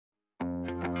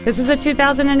This is a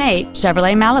 2008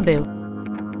 Chevrolet Malibu.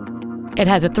 It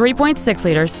has a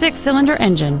 3.6-liter six-cylinder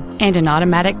engine and an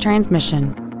automatic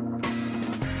transmission.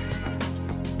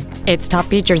 Its top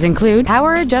features include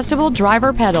power-adjustable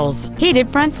driver pedals,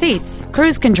 heated front seats,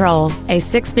 cruise control, a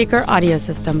 6-speaker audio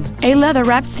system, a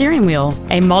leather-wrapped steering wheel,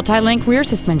 a multi-link rear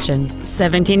suspension,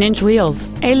 17-inch wheels,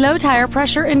 a low-tire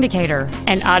pressure indicator,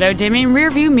 an auto-dimming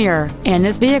rear-view mirror, and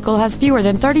this vehicle has fewer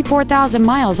than 34,000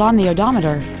 miles on the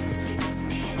odometer.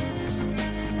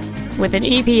 With an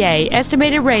EPA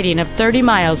estimated rating of 30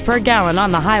 miles per gallon on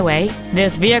the highway,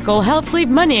 this vehicle helps leave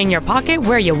money in your pocket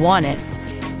where you want it.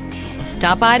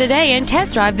 Stop by today and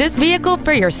test drive this vehicle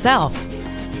for yourself.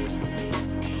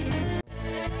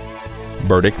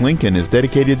 Burdick Lincoln is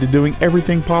dedicated to doing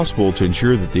everything possible to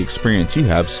ensure that the experience you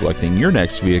have selecting your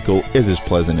next vehicle is as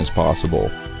pleasant as possible.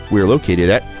 We are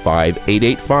located at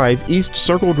 5885 East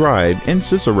Circle Drive in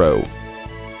Cicero.